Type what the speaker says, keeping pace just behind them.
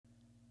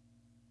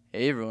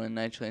Hey everyone,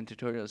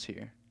 NitroLandTutorials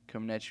here,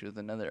 coming at you with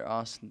another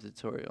awesome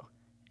tutorial.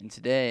 And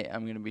today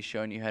I'm going to be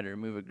showing you how to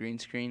remove a green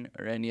screen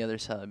or any other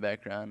solid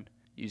background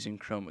using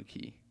Chroma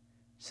key.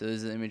 So this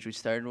is the image we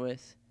started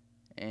with,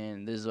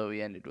 and this is what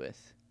we ended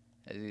with.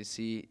 As you can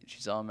see,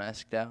 she's all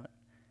masked out,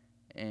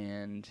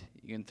 and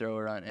you can throw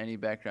her on any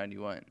background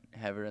you want.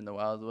 Have her in the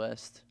Wild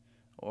West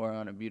or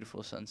on a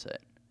beautiful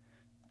sunset.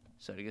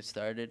 So to get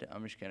started,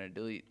 I'm just going to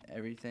delete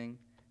everything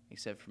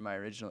except for my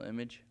original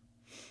image.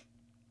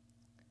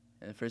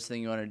 And the first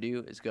thing you want to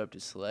do is go up to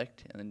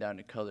select and then down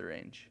to color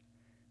range.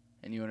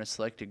 And you want to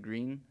select a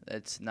green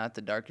that's not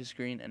the darkest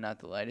green and not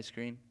the lightest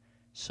green,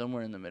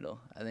 somewhere in the middle.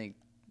 I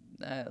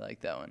like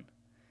that one.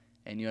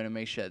 And you want to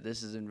make sure that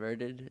this is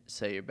inverted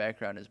so your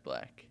background is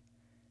black.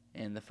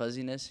 And the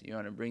fuzziness, you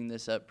want to bring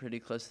this up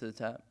pretty close to the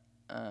top.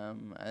 I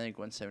think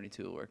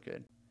 172 will work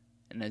good.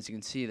 And as you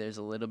can see, there's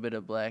a little bit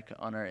of black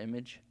on our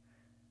image,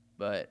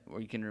 but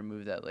we can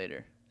remove that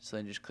later. So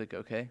then just click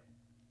OK.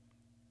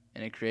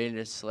 And it created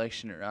a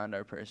selection around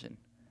our person.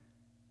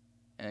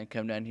 And then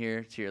come down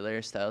here to your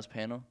layer styles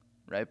panel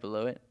right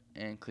below it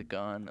and click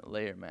on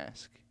layer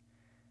mask.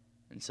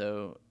 And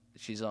so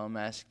she's all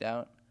masked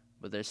out,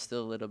 but there's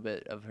still a little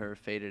bit of her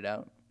faded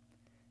out.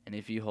 And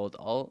if you hold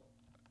Alt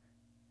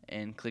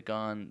and click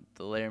on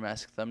the layer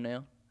mask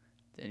thumbnail,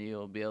 then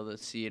you'll be able to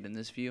see it in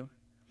this view.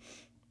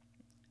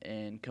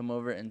 And come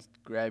over and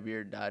grab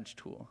your dodge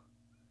tool,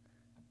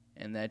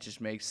 and that just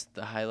makes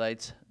the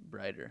highlights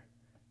brighter.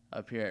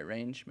 Up here at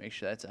range, make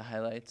sure that's at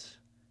highlights.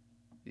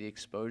 The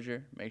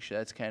exposure, make sure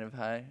that's kind of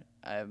high.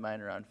 I have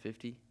mine around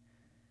 50.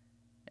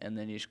 And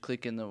then you just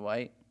click in the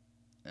white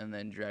and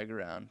then drag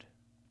around.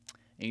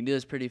 And you can do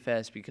this pretty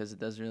fast because it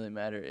doesn't really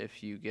matter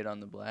if you get on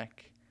the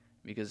black,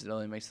 because it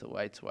only makes the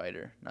whites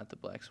whiter, not the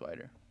blacks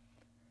whiter.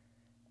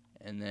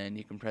 And then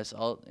you can press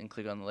Alt and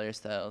click on the layer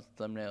style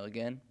thumbnail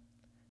again.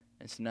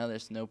 And so now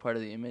there's no part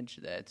of the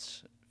image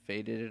that's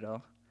faded at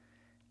all.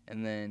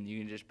 And then you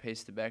can just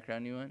paste the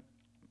background you want.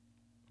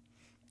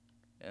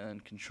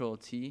 And Control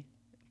T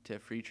to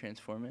free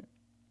transform it.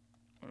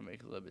 I want to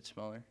make it a little bit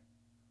smaller.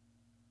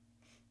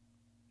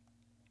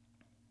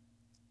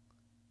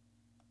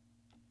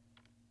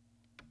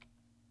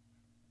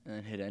 And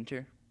then hit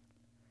enter.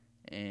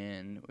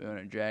 And we want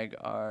to drag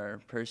our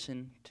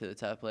person to the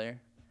top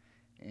layer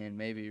and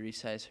maybe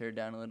resize her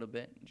down a little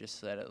bit just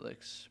so that it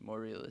looks more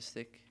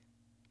realistic.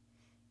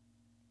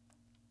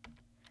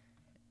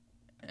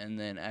 And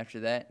then after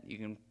that, you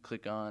can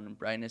click on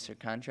brightness or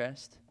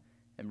contrast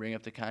and bring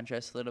up the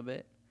contrast a little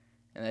bit,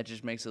 and that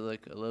just makes it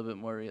look a little bit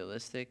more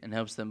realistic and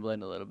helps them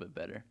blend a little bit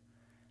better.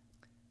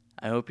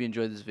 I hope you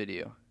enjoyed this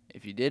video.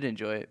 If you did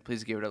enjoy it,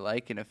 please give it a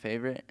like and a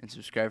favorite, and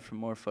subscribe for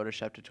more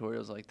Photoshop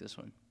tutorials like this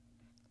one.